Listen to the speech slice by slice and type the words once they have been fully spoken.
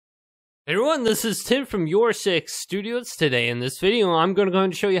Hey everyone, this is Tim from YourSixStudios. Today in this video, I'm going to go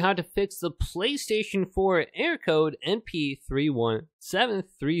and show you how to fix the PlayStation 4 error code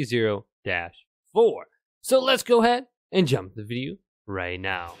NP-31730-4. So let's go ahead and jump the video right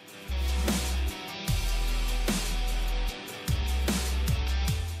now.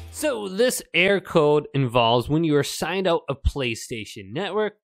 So this error code involves when you are signed out of PlayStation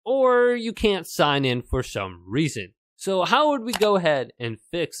Network or you can't sign in for some reason. So how would we go ahead and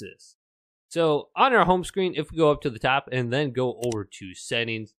fix this? So on our home screen, if we go up to the top and then go over to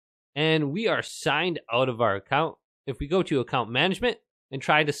settings and we are signed out of our account, if we go to account management and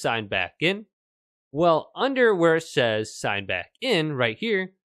try to sign back in, well, under where it says sign back in right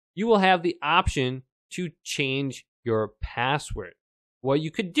here, you will have the option to change your password. What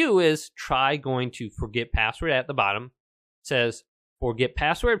you could do is try going to forget password at the bottom. It says forget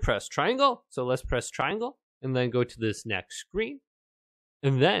password, press triangle. So let's press triangle and then go to this next screen.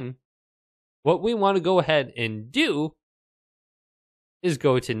 And then what we want to go ahead and do is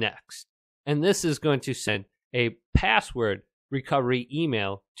go to next. And this is going to send a password recovery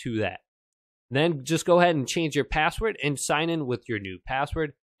email to that. Then just go ahead and change your password and sign in with your new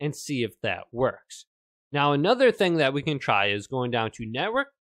password and see if that works. Now, another thing that we can try is going down to network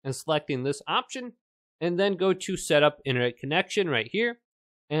and selecting this option and then go to set up internet connection right here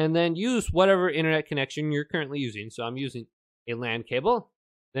and then use whatever internet connection you're currently using. So I'm using a LAN cable.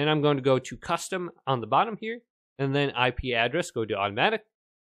 Then I'm going to go to custom on the bottom here, and then IP address, go to automatic.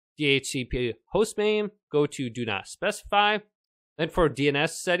 DHCP hostname, go to do not specify. Then for DNS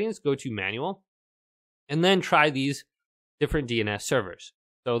settings, go to manual. And then try these different DNS servers.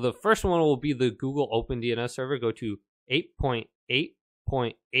 So the first one will be the Google Open DNS server. Go to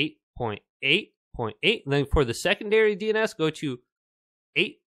 8.8.8.8.8. Then for the secondary DNS, go to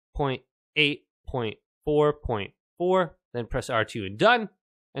 8.8.4.4. Then press R2 and done.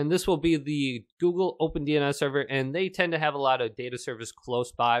 And this will be the Google Open DNS server, and they tend to have a lot of data servers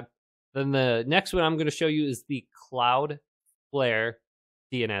close by. Then the next one I'm going to show you is the Cloudflare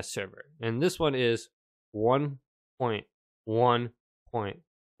DNS server. And this one is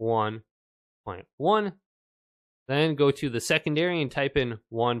 1.1.1.1. Then go to the secondary and type in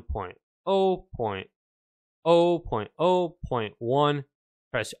 1.0.0.0.1.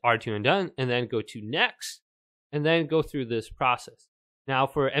 Press R2 and done, and then go to next, and then go through this process. Now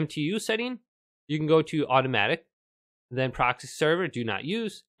for MTU setting, you can go to automatic, then proxy server, do not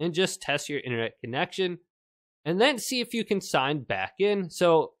use, and just test your internet connection, and then see if you can sign back in.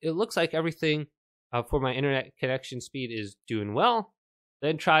 So it looks like everything for my internet connection speed is doing well.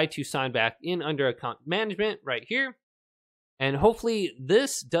 Then try to sign back in under account management right here. And hopefully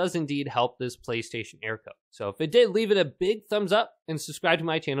this does indeed help this PlayStation error code. So if it did, leave it a big thumbs up and subscribe to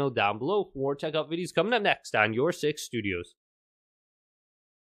my channel down below for more tech up videos coming up next on YourSixStudios.